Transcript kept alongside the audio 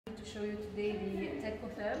show you today the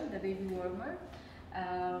Therapeutic, the baby warmer.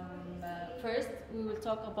 First, we will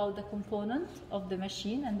talk about the component of the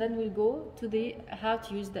machine, and then we'll go to the how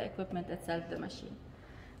to use the equipment itself, the machine.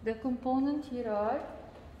 The component here are,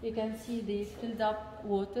 you can see the filled up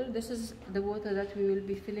water. This is the water that we will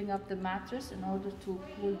be filling up the mattress in order to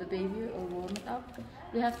cool the baby or warm it up.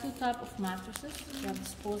 We have two types of mattresses. We have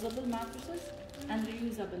disposable mattresses and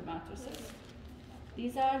reusable mattresses.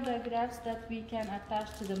 These are the grabs that we can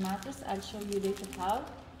attach to the mattress. I'll show you later how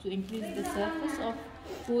to increase the surface of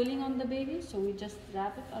cooling on the baby. So we just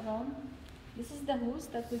wrap it around. This is the hose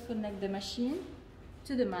that will connect the machine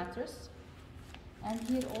to the mattress. And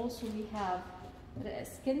here also we have the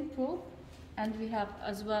skin probe, and we have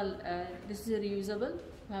as well, this is reusable,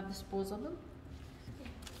 we have disposable.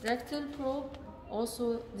 Rectal probe,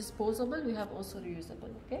 also disposable, we have also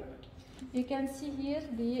reusable, okay? You can see here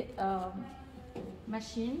the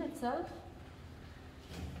machine itself.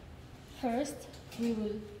 First, we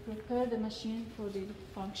will prepare the machine for the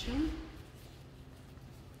function.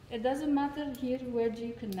 It doesn't matter here where do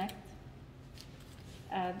you connect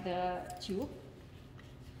the tube.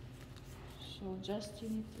 So just you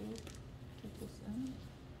need to put this in.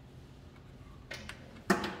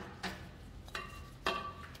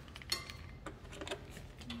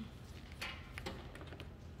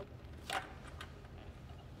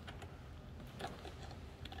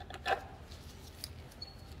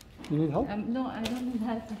 You need help? No, I don't need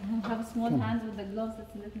help. I have small hands with the gloves.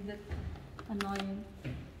 It's a little bit annoying.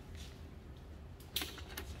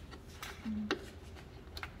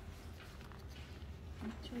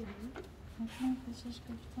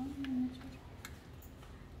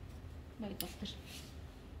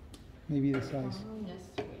 Maybe the size. Yes,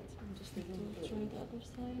 wait. I'm just going to try the other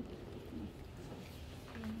side.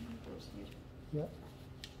 Yeah,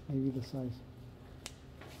 maybe the size.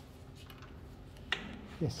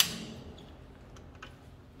 Yes.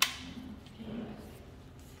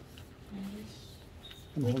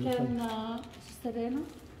 We can, Serena,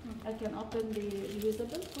 I can open the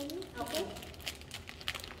reusable for you. Okay.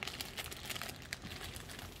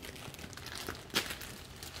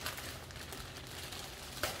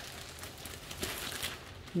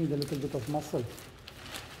 Need a little bit of muscle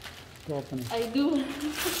to open it. I do. And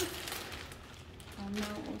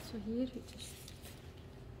now also here, you just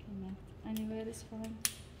connect anywhere is fine.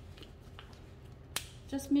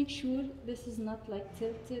 Just make sure this is not like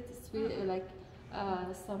tilted. It's really like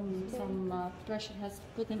some pressure has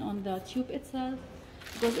put in on the tube itself,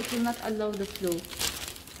 because it will not allow the flow.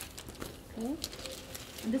 Okay.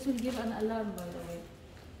 And this will give an alarm, by the way.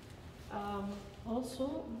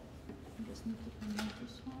 Also, I just need to connect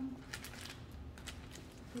this one.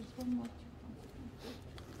 There's one more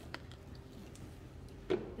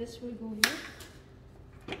tube. This will go here.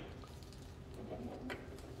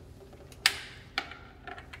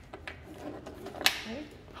 Okay.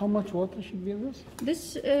 How much water should be in this?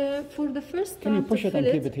 This, for the first time, can you push it and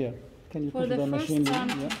keep it here? Can you for push the the machine? first time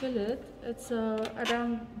to fill it, it's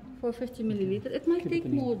around 450 milliliter. It might take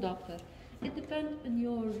more, doctor. It depends on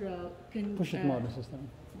your. Push it more, this is time.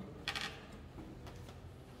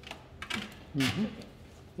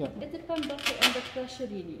 Yeah. It depends, doctor, on the pressure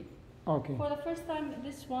you need. Okay. For the first time,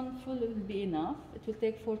 this one full will be enough. It will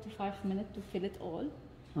take 4 to 5 minutes to fill it all.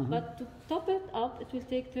 But to top it up, it will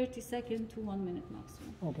take 30 seconds to 1 minute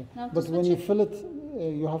maximum. Okay. Now, but when you fill it,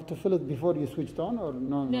 you have to fill it before you switch it on, or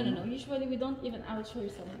no? No. Usually we don't even. I will show you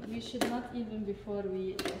something. We should not even before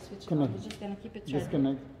we switch it on. We're just gonna keep it charged.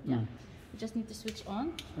 Disconnect. Yeah. You just need to switch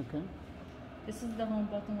on. Okay. This is the home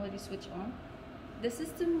button where you switch on. The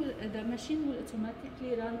system will, the machine will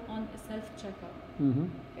automatically run on a self-checkout.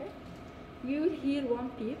 Okay. You will hear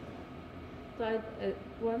one beep, but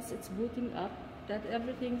once it's booting up, that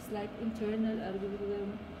everything's like internal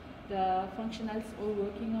algorithm, the functionals all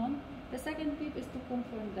working on. The second beep is to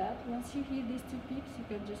confirm that. Once you hear these two beeps, you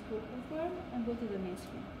can just go confirm and go to the main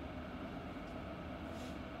screen.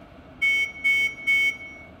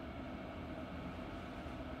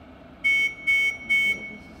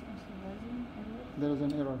 There is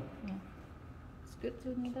an error. Yeah. It's good to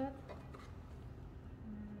know that.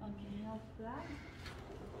 Okay, now flag.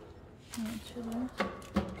 No, it shouldn't.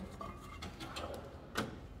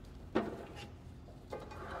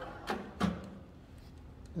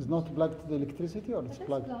 It's not plugged to the electricity, or it's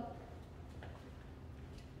plugged? That's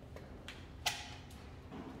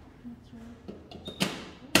right.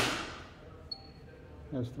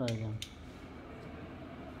 Let's try again.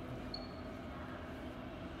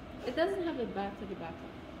 It doesn't have a battery backup.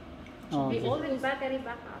 Oh, We okay. always battery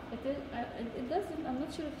backup. It doesn't. I'm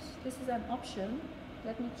not sure if this is an option.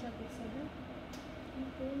 Let me check it.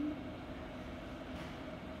 Okay.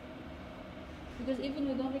 Because even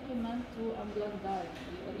we don't recommend to unplug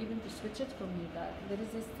directly or even to switch it from here directly. There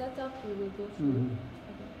is a setup we will go through.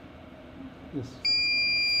 Okay. Yes.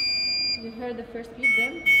 You heard the first beep,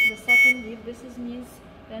 then the second beep. This means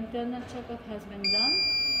the internal checkup has been done.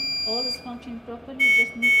 All is functioning properly. You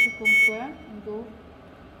just need to confirm and go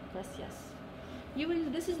press yes.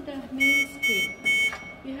 This is the main screen.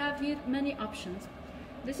 You have here many options.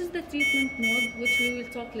 This is the treatment mode, which we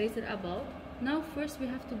will talk later about. Now first we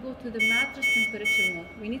have to go to the mattress temperature mode.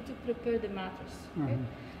 We need to prepare the mattress. Okay?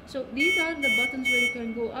 So these are the buttons where you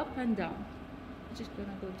can go up and down. We're just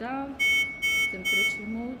gonna go down, temperature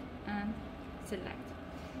mode, and select.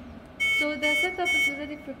 So the setup is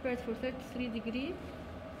already prepared for 33 degrees.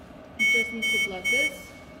 You just need to plug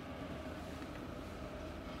this.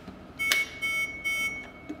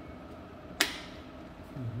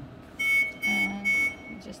 And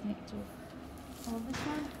you just need to hold this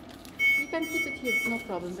one. You can keep it here, it's no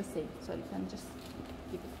problem, the same. So you can just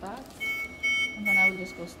keep it back. And then I will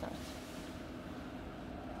just go start.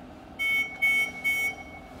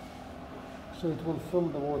 So it will fill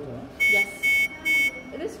the water? Yes.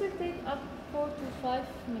 This will take up 4 to 5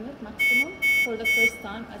 minutes maximum for the first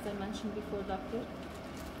time, as I mentioned before, doctor.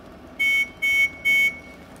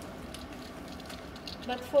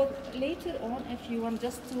 But for later on, if you want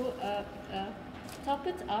just to top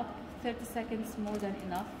it up, 30 seconds more than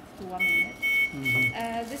enough to 1 minute.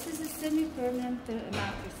 This is a semi-permanent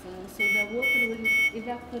mattress, so the water will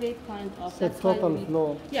evaporate kind of. So total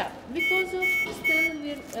flow. Yeah, because of still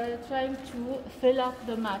we're trying to fill up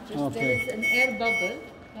the mattress. Okay. There is an air bubble.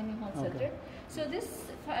 Let me hold center. So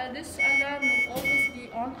this alarm will always be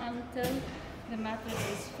on until the mattress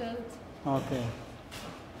is filled. Okay.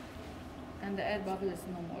 And the air bubble is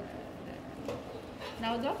no more there.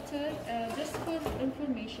 Now, doctor, just for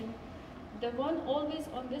information, the one always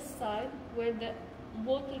on this side where the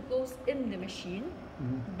water goes in the machine,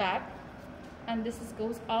 back, and this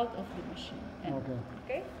goes out of the machine. In.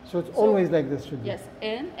 Okay. So it's always like this, should be? Yes,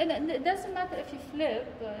 and it doesn't matter if you flip.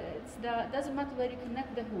 It doesn't matter where you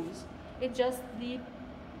connect the hose. It's just the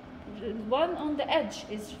one on the edge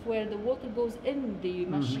is where the water goes in the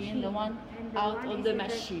machine. The one out of the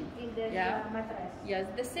machine. Mattress. Yes,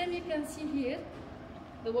 the same you can see here.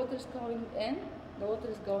 The water is going in. The water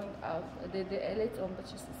is going out. The lights on, but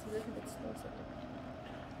just a little bit closer.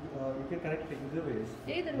 You can connect it either ways.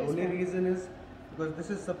 Either The ways, only fine. reason is because this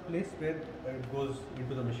is a place where it goes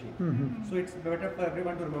into the machine. So it's better for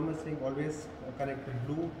everyone to remember saying always connect with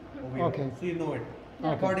blue over here. Okay. So you know it.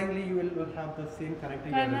 Accordingly, you will have the same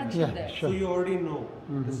connecting. Yeah, So sure. you already know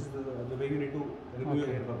this is the way you need to remove your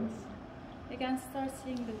air bubbles. You can start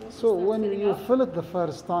seeing the water. So start when filling you up. fill it the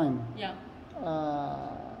first time, Yeah.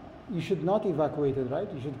 you should not evacuate it, right?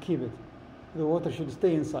 You should keep it. The water should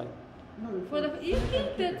stay inside. No, For the you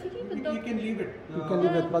keep it. you can leave it. You can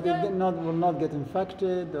leave it, but it will not get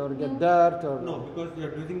infected or get dirt or. No, because you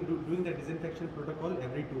are doing the disinfection protocol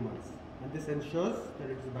every 2 months, and this ensures that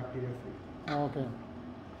it is bacteria free. Okay.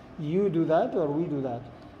 You do that or we do that?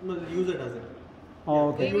 No, the user does it. Oh,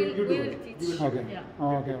 okay. We You do will it. teach. You will Okay. Yeah.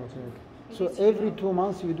 Oh, okay. So every 2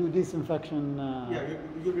 months you do disinfection. Yeah,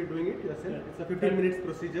 you'll be doing it yourself. It's a 15 minutes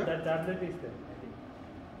procedure. That tablet is there, I think.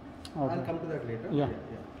 Okay. I'll come to that later. Yeah.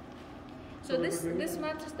 So this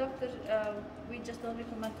mattress, doctor, we just don't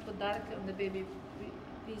recommend to put directly on the baby.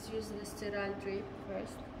 Please use the sterile drape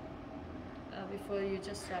first before you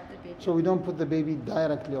just wrap the baby. So we don't put the baby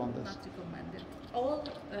directly on this. Not recommended. All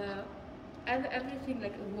everything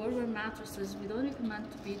like warmer mattresses, we don't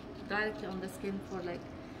recommend to be directly on the skin for like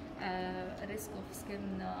risk of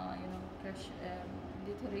skin, pressure,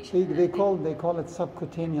 deterioration. They call it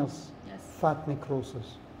subcutaneous Yes. fat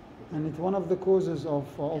necrosis, and it's one of the causes of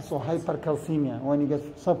also hypercalcemia. When you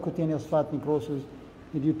get subcutaneous fat necrosis,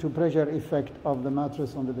 due to pressure effect of the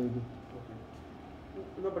mattress on the baby.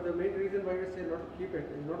 No, but the main reason why you say not to keep it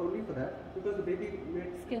is not only for that, because the baby may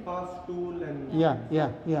Skin. pass stool and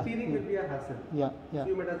Yeah. feeding will be a hassle. Yeah. So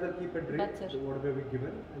you might as well keep a drape, Better. whatever we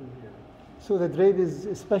given. And, So the drape is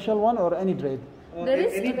a special one or any drape? There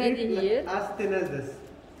is any already drape here. as thin as this.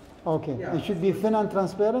 Okay. Yeah. It should be thin and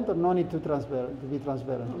transparent or no need to be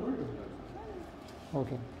transparent? No, not different.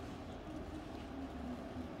 Okay.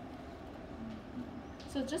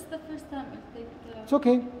 So just the first time it take. It's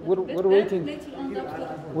okay. We're waiting. Later on,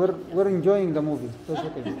 doctor. We're enjoying the movie. That's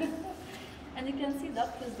okay. And you can see,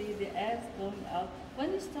 doctor, the air is going out.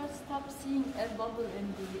 When you stop seeing air bubble in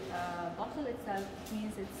the bottle itself, it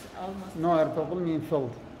means it's almost. No air bubble means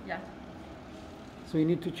filled. Yeah. So you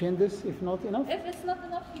need to change this if not enough. If it's not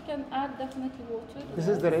enough, you can add definitely water. This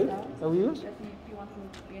is the rate that we use. Let me, if you want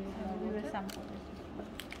to, you need more water. Sample.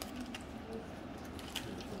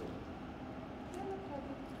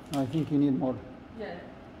 I think you need more. Yeah.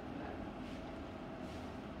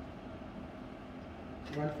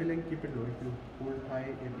 While filling, keep it low. If you hold high,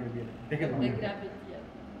 it will be take a They longer grab time. it, yeah.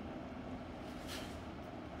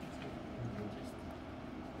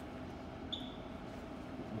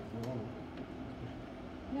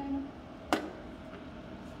 Yeah, I know.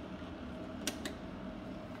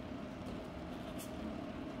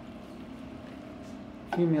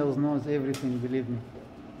 Females knows everything, believe me.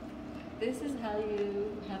 This is how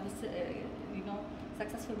you have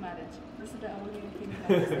successful marriage. This is the only thing you have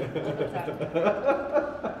to say all the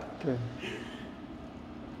time. Okay.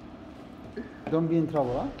 Don't be in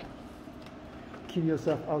trouble, huh? Keep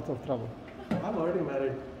yourself out of trouble. I'm already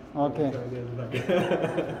married. Okay. Okay.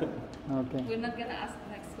 Okay. We're not gonna ask the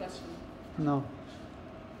next question. No.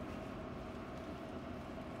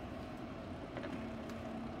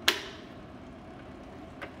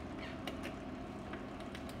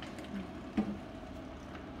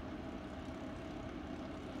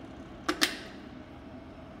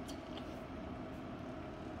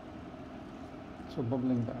 So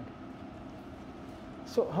bubbling back.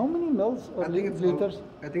 So how many mils or liters?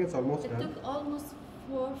 I think it's almost It done. took almost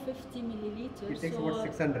 450 milliliters. It takes so about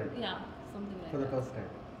 600 Yeah, something like for the that. first time.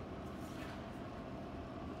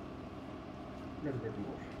 A little bit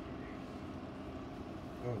more.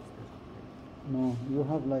 Oh, it's No, you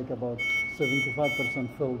have like about 75%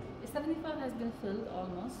 filled. 75 has been filled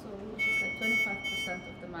almost, so it's just like 25%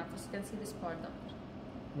 of the mattress. You can see this part up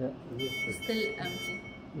there. Yeah. It's still empty.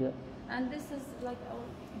 Yeah. And this is like our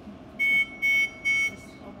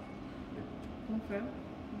confirm.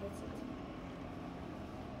 That's it.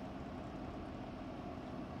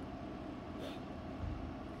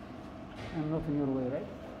 I'm not in your way, right?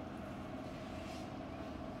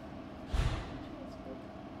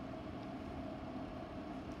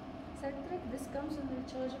 Cedric, this comes in a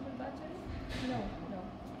rechargeable battery? No, no.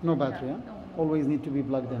 No battery, Yeah, huh? no, no. Always need to be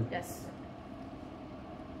plugged in. Yes.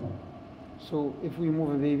 So if we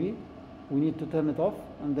move a baby, we need to turn it off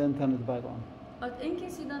and then turn it back on. But in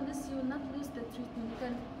case you done this, you will not lose the treatment. You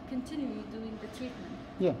can continue doing the treatment.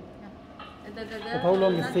 Yeah. Yeah. But how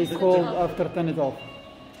long it stays cold after turn it off?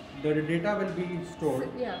 The data will be stored.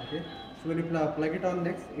 Yeah. Okay. So when you plug it on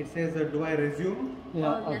next, it says, do I resume? Yeah,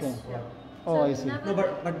 Oh, okay. yes, yeah. Oh, So I see. never-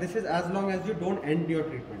 No, but this is as long as you don't end your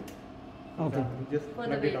treatment. Okay. You just For the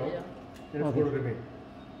plug baby, it out. yeah. Then it's Okay. going to remain.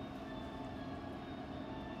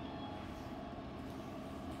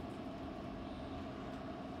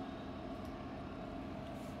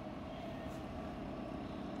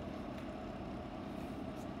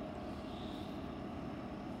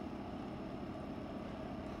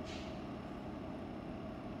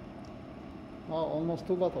 Wow, almost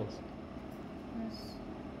 2 bottles. Yes.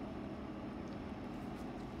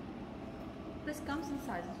 This comes in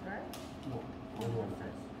sizes, right? No, only one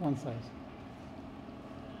size. One size.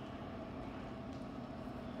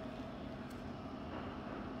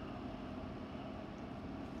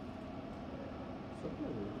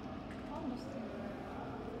 Almost.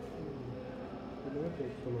 It never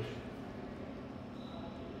takes so much.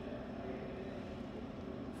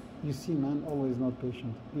 You see, man, always not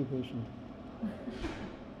patient. Be patient.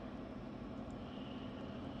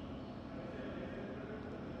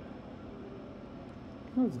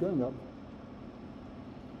 No, it's going up.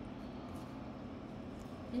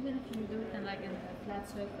 Even if you do it in like in a flat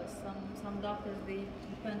surface, some doctors they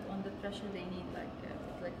depend on the pressure they need, like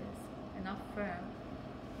it's enough firm,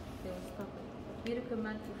 they will stop it. We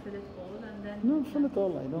recommend to fill it all and then No, fill it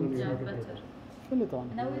all. I don't. Yeah, better. Fill it on.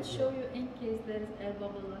 And I will show you in case there is air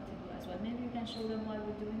bubble what to do as well. Maybe you can show them while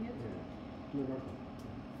we're doing it. No, not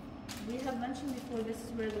We have mentioned before this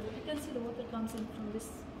is where you can see the water comes in from this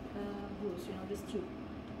hose, this tube.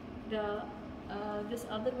 This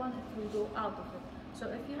other one it will go out of it. So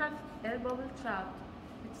if you have air bubble trapped,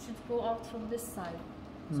 it should go out from this side.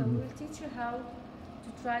 So we will teach you how to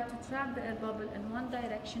try to trap the air bubble in one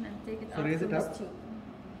direction and take it So out raise from it this up? tube.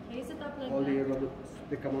 Raise it up like all the air that. bubbles,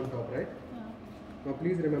 they come on top, right? Yeah. Now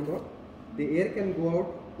please remember, the air can go out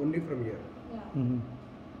only from here. Yeah. Mhm.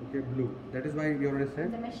 Okay, blue. That is why you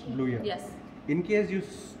understand The machine. blue here. Yes. In case you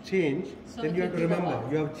change, So then it you have will to go remember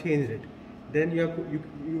off. you have changed it. Then you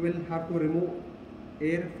will have to remove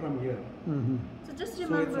air from here. Mhm. So just So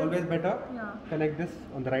remember. it's always better Yeah. connect this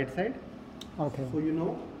on the right side. Okay. So you know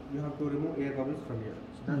you have to remove air bubbles from here.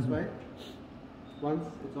 So that's why once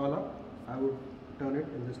it's all up, I would turn it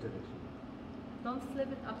in this direction. Don't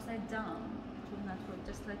flip it upside down. It will not work.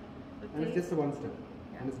 Just like And it's just a one step,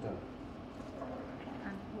 Yeah. and it's done.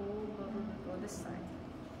 and whole bubble will go this side.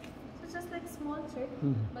 So it's just like small trick,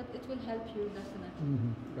 but it will help you definitely.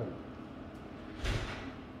 Mhm. Done.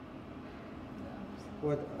 Yeah,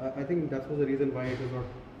 Well, I think that was the reason why it was not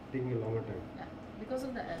taking a longer time. Yeah, because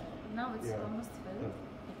of the air. Now it's Yeah. almost filled.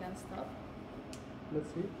 Yeah. You can stop. Let's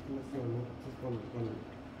see one more. Just one minute.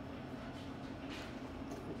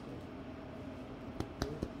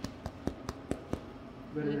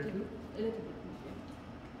 A Very little little. bit. A little bit. Okay.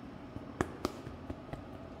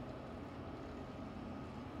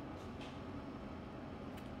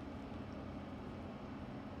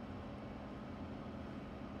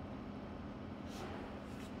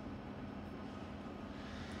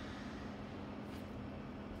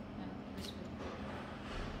 Yeah, this way.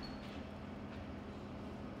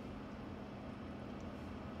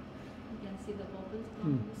 You can see the bubbles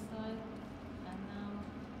from this side, and now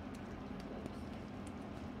the other side.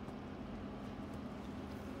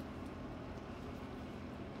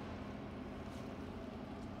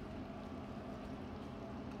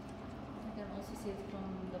 You can also see it from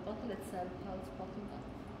the bottle itself, how it's popping up.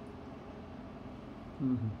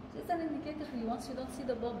 Mhm. So it's an indicator for you. Once you don't see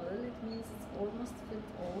the bubble, it means it's almost filled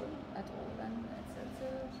all at all, and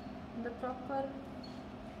it's in the proper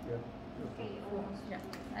Yeah. Okay, form. Yeah,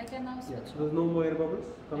 I can now Yeah. switch. So there's no more air bubbles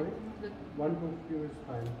coming. Yeah, the- One to few is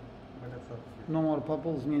fine, but that's sufficient. No more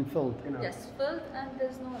bubbles mean filled. Enough. Yes, filled, and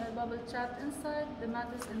there's no air bubble trapped inside. The mat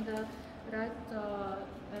is in the right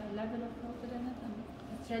level of water in it, and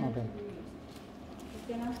it's ready Okay. to be used. You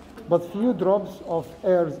can ask for- But few drops of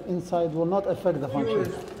air inside will not affect the Few function.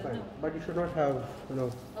 is fine, but you should not have A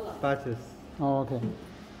lot. patches. Oh, okay.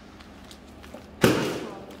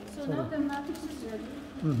 So now the mattress is ready.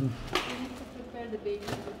 Mhm. We need to prepare the baby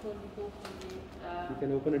before we go for the. You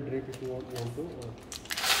can open a drape if you want to. Or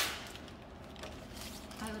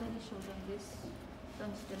I already showed them this. So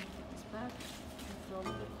I'm just gonna put this back and roll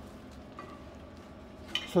it.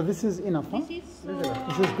 So this is enough, huh? This is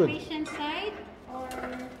This is good. patient side or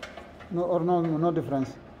No difference.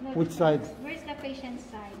 no Which difference? side? Where's the patient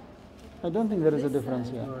side? I don't think there is a This difference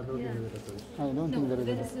side. here. no, I don't Yeah. think there's a difference. I don't think there is a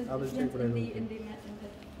there difference. is a I will difference check, but I in don't the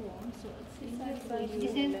form, so it's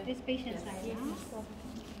This is this patient side, huh?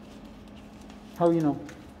 How you know?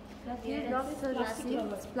 That Yeah, here, that's it's plastic.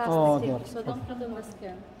 plastic. It's plastic, Oh, okay. so don't cut on the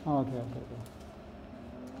skin. Oh, okay.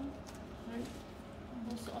 And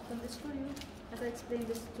also open this for you. As I explained,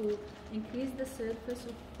 this to increase the surface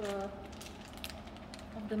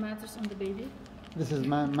of the mattress on the baby. This is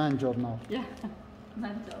man job now. Yeah,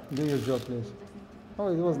 man job. Do your job, please. You just need to Oh,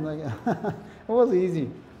 it was like it was easy.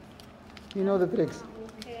 You know the tricks.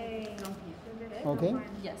 Okay. come here. So the red Okay. one.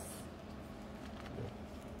 Yes.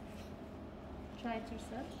 Try it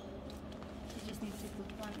yourself. You just need to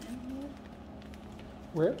put one in here.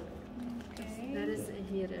 Where? Okay. There is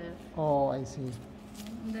here, Oh, I see.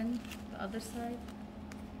 and then the other side.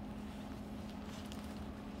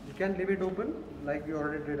 You can leave it open like you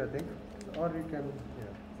already did, I think, or you can.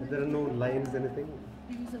 Yeah. If there are no lines, anything.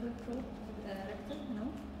 Reusable probe, rectal,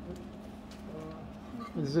 no?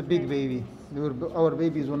 This is a big baby. Our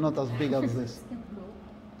babies were not as big as this. Skin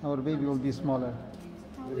probe. Our baby will be smaller.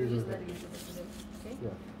 Reusable. Use the reusable today, okay? Yeah.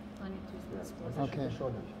 I need to use this one. Okay. Show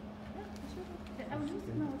them. I will use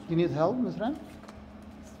no. You need help, Ms. Ram?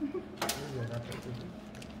 Yeah, that's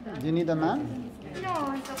it. Do you need a man?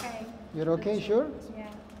 No, it's okay. You're okay, sure?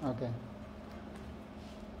 Yeah. Okay.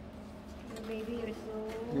 The baby is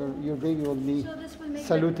so. Your baby will be So this will make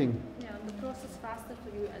saluting. the process faster for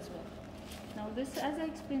you as well. Now this, as I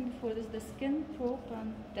explained before, this is the skin probe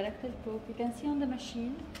and the rectal probe. You can see on the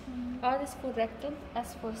machine, R is for rectal,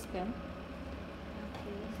 S for skin.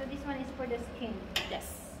 Okay. So this one is for the skin. Yes.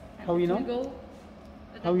 And How it you will know? go-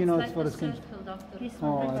 How you know like it's for the a skin? circle, doctor. This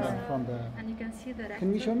Oh, one I is know from the. And you can see the rectal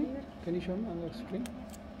Can you show me? here. Can you show me on the screen?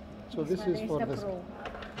 So this one is for the the probe.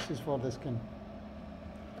 this is for the skin.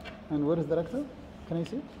 And where is the rectal? Can I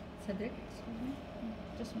see it? Cedric, excuse me.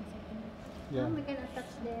 Just one second. Yeah. Oh, we can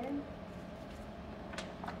attach there.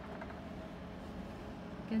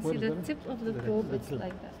 You can Where see is the the- tip of the the probe, the it's tip.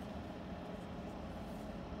 like that.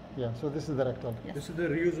 Yeah. So this is the rectal. Yes. This is the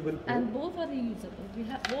reusable probe. And both are reusable. We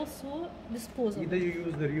have also disposable. Either you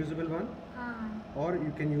use the reusable one, Ah. or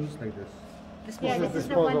you can use like this. Yeah, Disposable. this is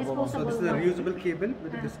the one disposable one. So disposable this is a one. reusable cable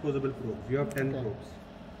with a Ah. disposable probes. You have 10 Okay. probes.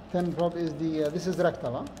 10 probe is the this is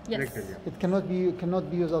rectal, huh? Yes. Rectal, yeah. It cannot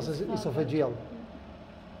be used as esophageal.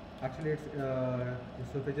 Actually, it's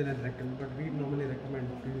esophageal and rectal, but we normally recommend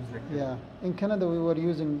to use rectal. Yeah. In Canada we were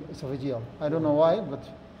using esophageal. I don't know why, but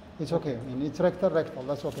it's okay. I mean, it's rectal.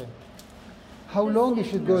 That's okay. How long it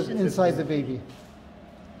should go inside the baby?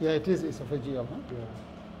 Yeah, it is esophageal, huh? Yeah.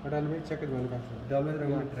 But I'll check with manufacturer. They always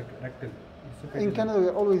recommend rectal. In Esophageal. Canada,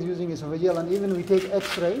 we're always using esophageal, and even we take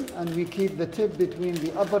X-ray and we keep the tip between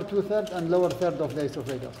the upper 2/3 and lower third of the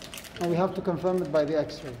esophagus, and we have to confirm it by the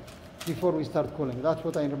X-ray. before we start cooling. That's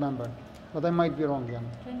what I remember, but I might be wrong. Yeah.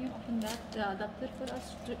 Can you open that adapter for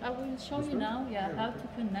us? I will show you now, how to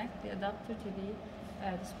connect the adapter to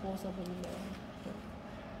the disposable.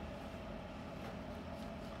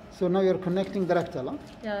 So now you're connecting the rectal, huh?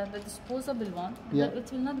 Yeah, the disposable one. Yeah.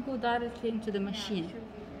 It will not go directly into the machine.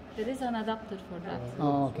 There is an adapter for that.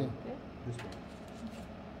 Oh, okay. Okay. This one.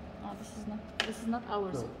 Oh, this is not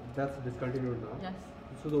ours. No, that's discontinued now. Yes.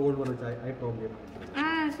 So the old one which I probably have.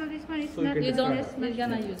 Ah, so this one is So you not can You don't. discard. You're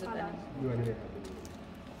gonna use it Hold on. anyway. You anyway have it.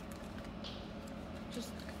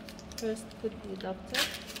 Just first put the adapter.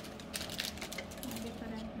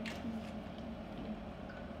 Different machine.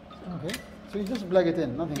 Okay. So you just plug it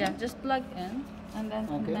in, nothing. Yeah, huh? just plug in and then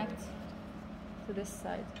Okay. connect to this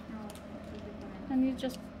side. Oh, it's different. And you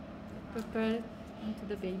just prepare it into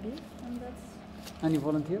the baby, and that's. Any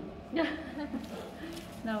volunteer?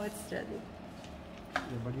 Now it's ready. Yeah,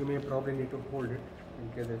 but you may probably need to hold it in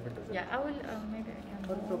case if it doesn't. Yeah, I will. Maybe I can.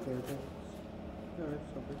 But it's move. okay. Yeah,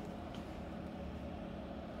 it's okay.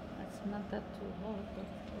 It's not that too hard, but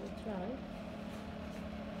I will try.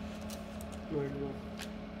 No, it won't.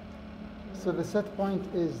 So the set point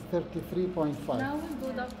is 33.5. Now we'll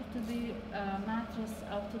go down to the mattress,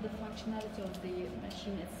 out to the functionality of the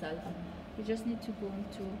machine itself. You just need to go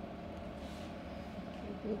into.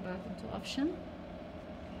 Okay, go back into option.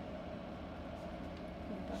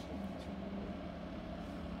 Go back into.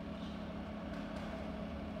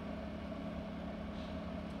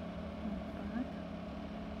 Back.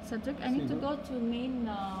 Cedric, I need to go to main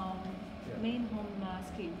home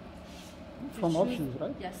screen. From Choose- options,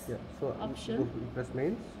 right? Yes. Yeah. So Option. go to press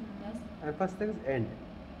mains, Yes. and first thing is end.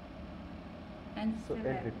 And So Select.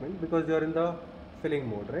 end treatment because you are in the filling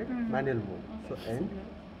mode, right? Manual mode. So Okay, end. select.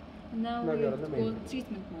 Now Now we we are have on to the go main mode.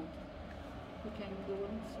 treatment mode. You can go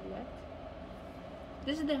and select.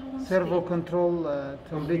 This is the home Servo screen. control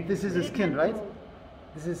complete. This is the skin, right? Treatment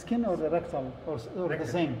This is skin or the rectal or the Rectal.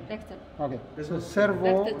 same? Rectal. Okay. This So is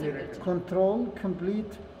servo rectal temperature. control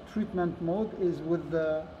complete treatment mode is with the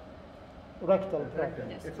rectal. Rectal.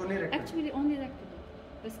 Yes. It's only rectal. Actually, only rectal.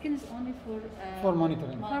 The skin is only for For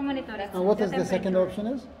monitoring. For monitoring. That's And it. what The is the second temperature. option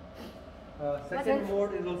is? Second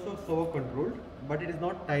mode is also servo controlled, but it is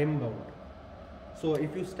not time bound. So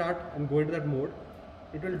if you start and go into that mode,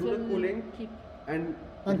 it will It do the will cooling keep. and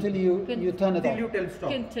Until you turn it till you off. tell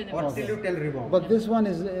stop Continue. or Okay. till you tell rebound. But this one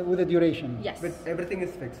is with a duration. Yes. But everything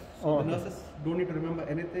is fixed. So Oh, the okay. nurses don't need to remember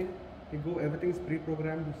anything. You go, everything is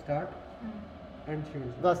pre-programmed. You start, and she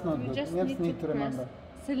will. That's not You good. just Nurse need to press remember.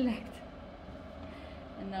 select.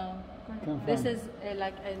 And now Confirm. this is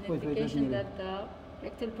like an Wait, let indication me read. that the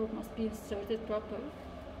rectal probe must be inserted proper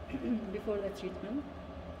before the treatment.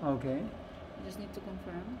 Okay. You just need to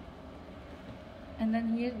confirm. And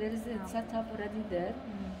then here there is a setup already there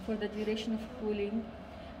for the duration of cooling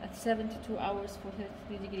at 72 hours for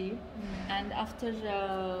 33 degree. And after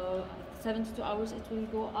 72 hours it will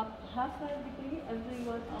go up half a degree every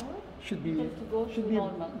 1 hour. Should be until to go should to be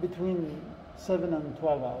normal. between 7 and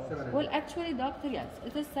 12 hours. 7 Well, actually, doctor, yes,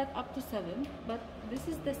 it is set up to 7, but this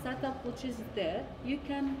is the setup which is there. You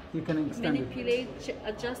can You can extend it. manipulate,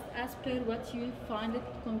 adjust as per what you find it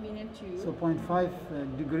convenient to you. So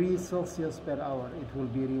 0.5 degrees Celsius per hour it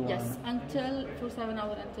will be rewarmed. Yes, until for 7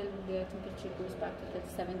 hours until the temperature goes back to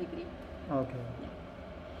 37 degree. Okay.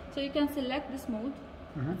 So you can select this mode.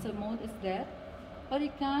 Mhm. So mode is there, or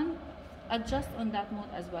you can adjust on that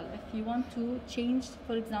mode as well. If you want to change,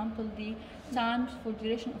 for example, the time for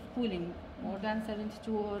duration of cooling more than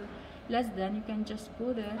 72 or less than, you can just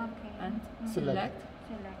go there Okay. and Select. select,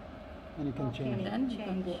 Select. And you can Okay. change and it. then you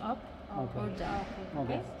can go up Okay. or down.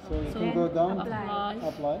 Okay. So you So can go down, apply.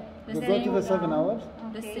 apply. The You go to same the 7 down. hours.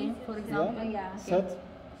 The Okay. same, for example, Yeah. Yeah. Set.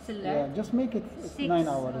 select. Yeah. Just make it 6 9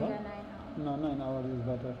 hours. or Huh? 9 hours. No, 9 hours is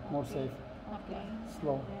better. More Okay. safe. Okay.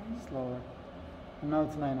 Slow. Then- Slower. And now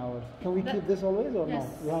it's 9 hours. Can we That- keep this always or Yes.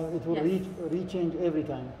 no? We have, it will Yes. rechange every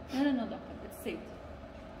time. No, doctor, it's safe.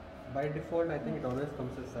 By default, I think it always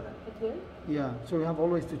comes as 7. It will. Yeah. So we have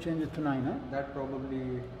always to change it to 9, huh? That probably,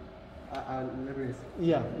 let me see.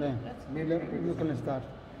 Yeah. Yeah. That's Maybe You can start.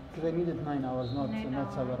 Because I needed 9 hours, not 9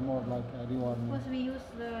 not 7, hours. more like rewarming. Because we used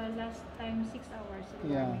the last time 6 hours.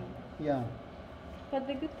 Yeah. warming. Yeah. But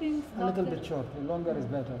the good thing is, A little doctor, bit short. Longer is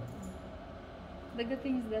better. the good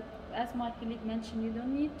thing is that, as my colleague mentioned, you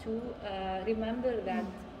don't need to remember that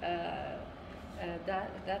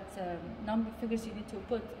number of figures you need to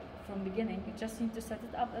put from beginning. You just need to set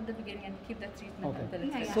it up at the beginning and keep the treatment Okay. until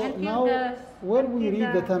it's Yeah, finished. So Until now, the- where we until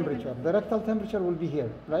read the the- temperature, the rectal temperature will be here,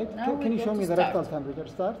 right? Now Can we you go show to me the start. rectal temperature?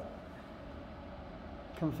 Start.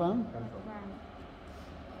 Confirm. Confirm. Warm.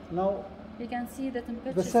 Now, You can see the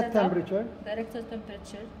temperature. The set setup. temperature. The rectal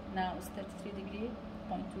temperature now is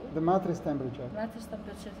 33°.2. The mattress temperature. Mattress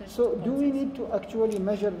temperature 32.6. So do we need to actually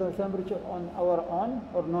measure the temperature on our own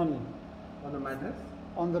or no need? On the mattress?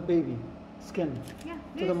 On the baby skin Yeah.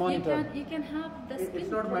 to the monitor. You can have the skin. It's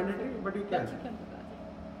not mandatory, but you can. But you can put that.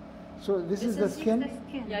 So this is the This skin. is the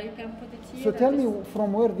skin. Yeah, you can put it here. So and tell this- me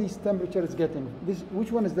from where these temperatures getting. This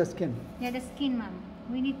which one is the skin? Yeah, the skin, ma'am.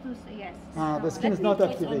 We need to say yes. Ah, the No, skin Let is me not put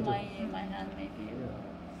activated. on my hand maybe.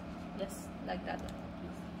 Yes, like that.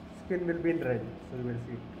 Skin will be in red, so you will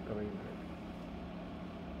see it coming in red.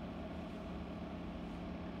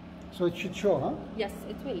 So it should show, huh? Yes,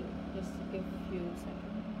 it will. Just give a few seconds.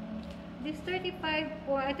 This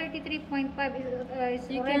 33.5 is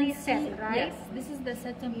You already can set, see, right? yes, this is the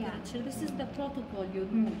set temperature. This is the protocol you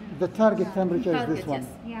do. The target Yeah. temperature is Target, this one. yes.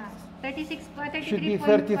 Yeah. 33.5 Should be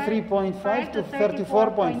 33.5 to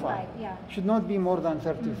 34.5. Yeah. Should not be more than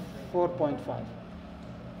 34.5.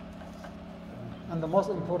 And the most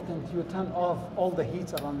important, you turn off all the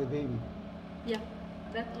heats around the baby. Yeah,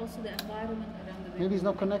 that also the environment around the baby. Maybe it's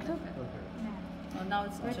not connected? No. Oh, now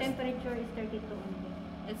it's Our just, temperature is 32 only.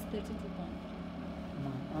 it's 32.3.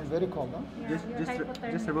 No. I'm very cold, huh? Yeah, Just, your just,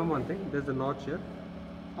 hypothermia. just remember one thing. There's a notch here.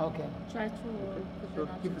 Okay. Try to Okay. put So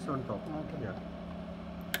the keep notches. this on top. Okay. Yeah.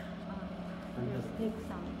 And Just just take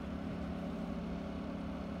some.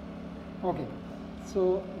 Okay.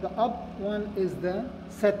 So the up one is the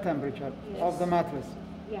set temperature of the mattress.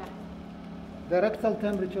 Yeah. The rectal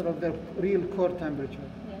temperature of the real core temperature.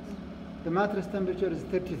 Yes. The mattress temperature is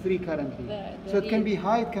 33 currently. The So it can real- be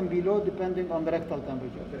high, it can be low, depending on the rectal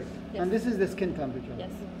temperature. Yes. And this is the skin temperature.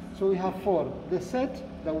 Yes. So we have four. The set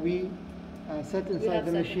that we set inside have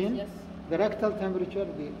the settings, machine, yes. the rectal temperature,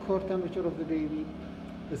 the core temperature of the baby,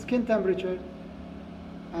 the skin temperature,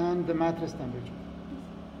 and the mattress temperature.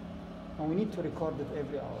 And we need to record it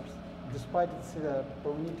every hour. Despite it's there,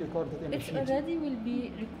 but we need to record it in a It sheet. already will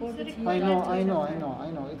be recorded here. I know, right I here. know, I know,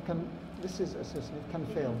 I know. It can. This is a system. It can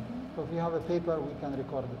fail. So if we have a paper, we can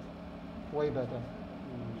record it. Way better.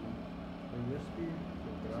 USB.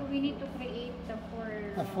 So we need to create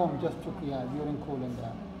the A foam just to during cooling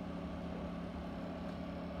down.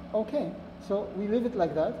 Okay, so we leave it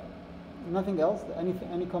like that. Nothing else.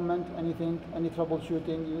 Any comment? Anything? Any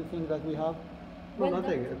troubleshooting? You think that we have? No, Well,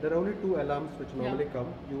 nothing. There are only two alarms which Yeah. normally come.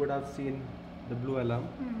 You would have seen the blue alarm.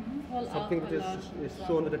 All Something out which alarms is on.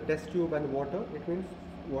 shown with the test tube and water. It means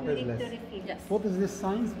water is less. Yes. What does this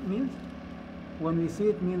sign mean? When we see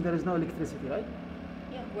it, mean there is no electricity, right?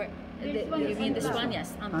 Where? This one You is mean this unplugged. one?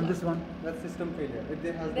 Yes. And unplugged. this one. That's system failure. If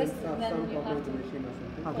there has This- been then some you problem have with the to- machine or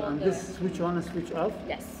something. Okay, All and the- this switch on and switch off.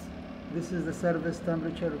 Yes. This is the service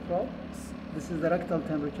temperature probe. This is the rectal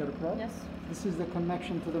temperature probe. Yes. This is the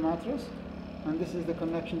connection to the mattress, and this is the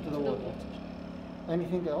connection to the water.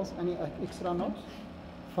 Anything else? Any extra knobs?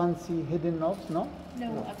 Fancy hidden knobs? No?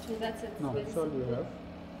 No, actually that's it. No, Very That's all you simple. have.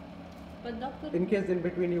 But doctor, In case in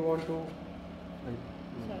between you want to.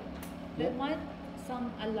 sorry, there might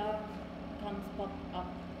some alarm comes pop up.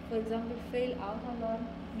 For example, fail out alarm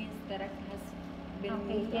means the rack has been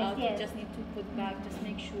Okay, moved yes, out. yes. You just need to put back, just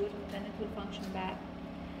make sure, then it will function back.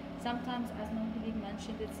 Sometimes, as my colleague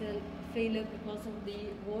mentioned, it's a failure because of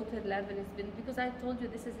the water level has been, because I told you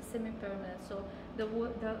this is a semi-permanent, so the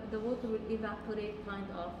water will evaporate kind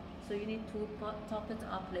of, so you need to top it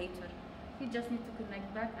up later. You just need to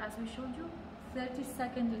connect back, as we showed you, 30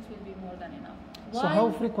 seconds it will be more than enough. So how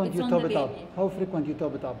While frequent it's you on top the it up? baby. How frequent you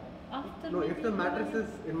top it up? After No, if maybe the mattress is,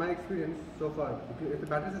 in my experience so far, if the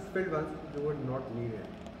mattress is filled once, you would not need it.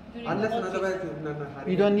 during Unless the and whole otherwise season. you're in a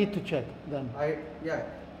hurry. You don't need to check then. Yeah.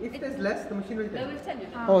 If there's less, the machine will They tell will you. tell you.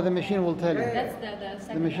 Oh, the machine will tell you. Yeah, That's the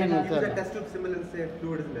second. machine And will you tell use you. a test tube similar and say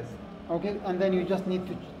fluid is less. Okay, and then you just need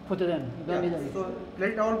to put it in. You don't need Yeah. anything. So let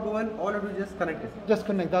it all go in, all you do is just connect it. Just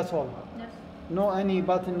connect, that's all. Yes. No any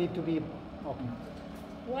button need to be okay.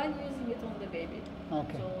 While using it on the baby.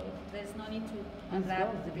 Okay. So there's no need to And unwrap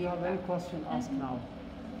girls, the if baby. you have any back. question, ask now.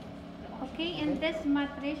 Okay, in this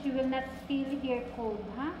mattress, you will not feel here cold,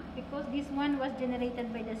 huh? Because this one was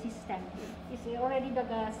generated by the system. It's already the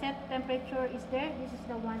set temperature is there. This is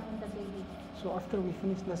the one on the baby. So after we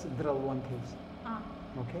finish, let's drill one case. Ah,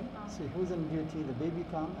 Okay? See who's on duty, the baby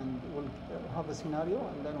come and we'll have a scenario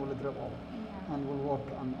and then we'll drill all. yeah. And we'll work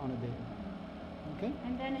on a baby. Okay?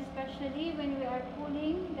 And then especially when we are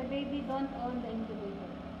cooling, the baby don't own the incubator.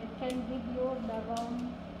 It can give you the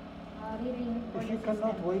wrong reading for If the you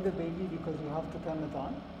cannot system. weigh the baby because you have to turn it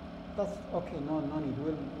on, that's okay, no need.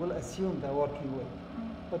 We'll assume the working way.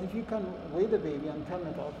 But if you can weigh the baby and turn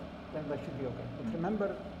it off, then that should be okay. But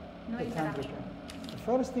remember No the interaction. temperature. The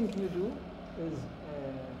first thing you do is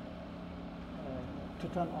to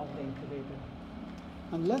turn off the incubator.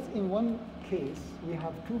 Unless in one case we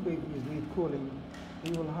have two babies need cooling,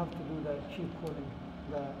 we will have to do the cheap cooling,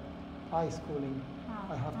 the ice cooling.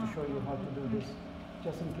 I have to show you how to do this,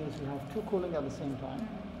 just in case we have two cooling at the same time.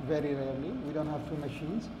 Very rarely, we don't have two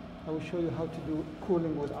machines. I will show you how to do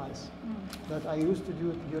cooling with ice. That I used to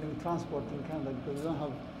do it during transport in Canada because we don't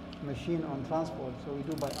have machine on transport, so we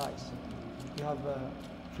do by ice. We have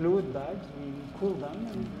fluid bags, we cool them,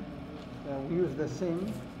 and we use the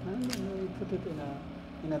same, and we put it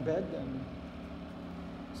in a bed. And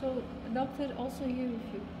So, doctor, also here,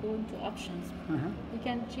 if you go into options, you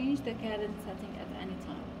can change the current setting at any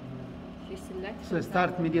time. If you select, so for start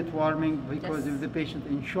example, immediate warming because Yes. if the patient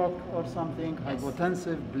in shock or something, Yes.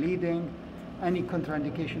 hypotensive, bleeding, any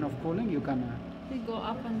contraindication of cooling, you can. you go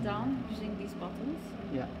up and down using these buttons.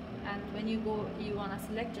 Yeah. And when you go, you want to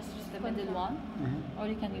select just use the middle one, or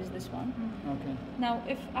you can use this one. Okay. Now,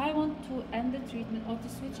 if I want to end the treatment or to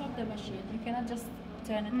switch off the machine, you cannot just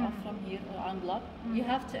turn it off from here or unblock. You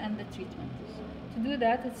have to end the treatment. To do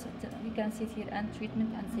that, you can see it here, end treatment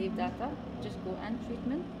and save data. Just go end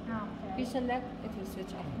treatment. If you Okay. select, it will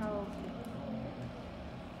switch off. Okay.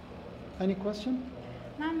 Any question?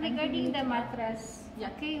 Ma'am, regarding the mattress, Yeah.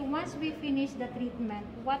 okay, once we finish the treatment,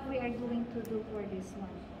 what we are going to do for this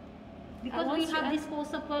one? Because we once you have end-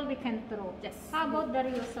 disposable, we can throw. Yes. How about the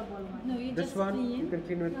reusable one? No, you This just one clean. you can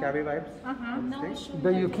clean with cavi wipes. Now it's showing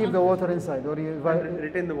But that you keep the water inside, or you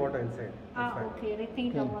Retain the water inside. That's fine. Okay,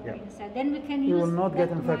 retain the Okay. water Yeah. inside. Then we can use You will not get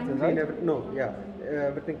that infected, one. right?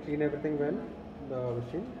 Clean everything well, the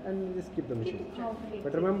machine, and just keep the machine. Okay.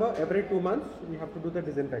 But remember, every 2 months we have to do the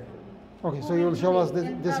disinfection. Okay, so you will show us this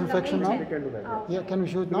And disinfection the now? We can do that. Oh. Yeah, can we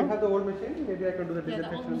show it Do we now? have the old machine? Maybe I can do the Yeah,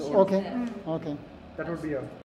 the old disinfection. machine. Okay, Yeah. okay. That would be a